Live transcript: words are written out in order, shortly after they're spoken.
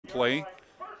play.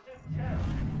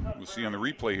 We'll see on the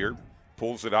replay here.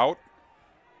 Pulls it out.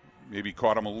 Maybe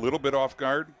caught him a little bit off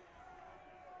guard.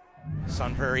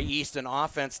 Sun Prairie East, an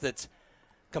offense that's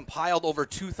compiled over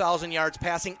 2,000 yards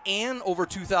passing and over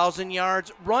 2,000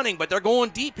 yards running, but they're going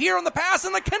deep here on the pass,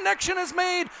 and the connection is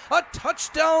made. A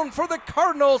touchdown for the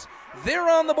Cardinals. They're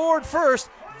on the board first.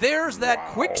 There's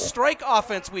that quick strike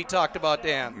offense we talked about,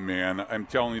 Dan. Man, I'm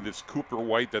telling you, this Cooper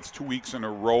White, that's 2 weeks in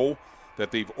a row that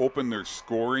they've opened their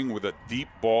scoring with a deep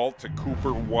ball to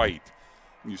Cooper White.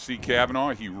 And you see Kavanaugh,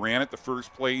 he ran it the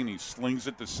first play, and he slings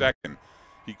it the second.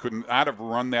 He could not have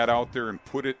run that out there and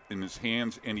put it in his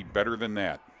hands any better than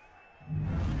that.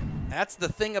 That's the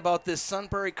thing about this Sun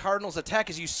Prairie Cardinals attack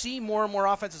is you see more and more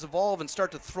offenses evolve and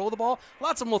start to throw the ball.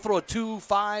 Lots of them will throw it 2,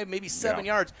 5, maybe 7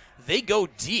 yards. They go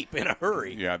deep in a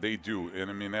hurry. Yeah, they do.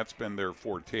 And, I mean, that's been their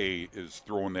forte is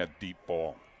throwing that deep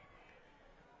ball.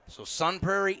 So Sun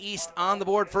Prairie East on the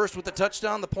board first with the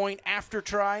touchdown, the point after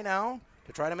try now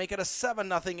to try to make it a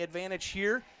 7-0 advantage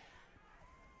here.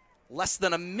 Less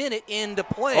than a minute into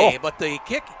play, but the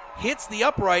kick hits the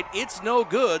upright. It's no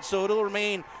good, so it'll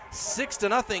remain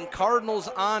 6-0. Cardinals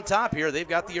on top here. They've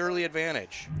got the early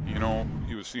advantage. You know,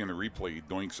 you was seeing the replay. He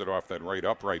doinks it off that right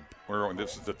upright.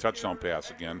 This is the touchdown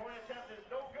pass again.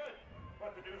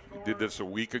 He did this a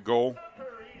week ago.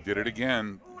 Did it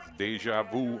again. Deja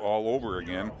vu all over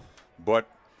again. But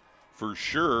for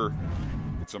sure,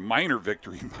 it's a minor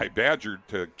victory by Badger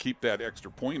to keep that extra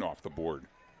point off the board.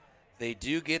 They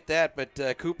do get that,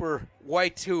 but Cooper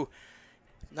White, who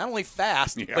not only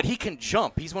fast, but he can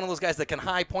jump. He's one of those guys that can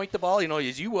high point the ball. You know,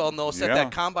 as you well know, set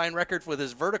that combine record with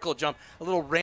his vertical jump. A little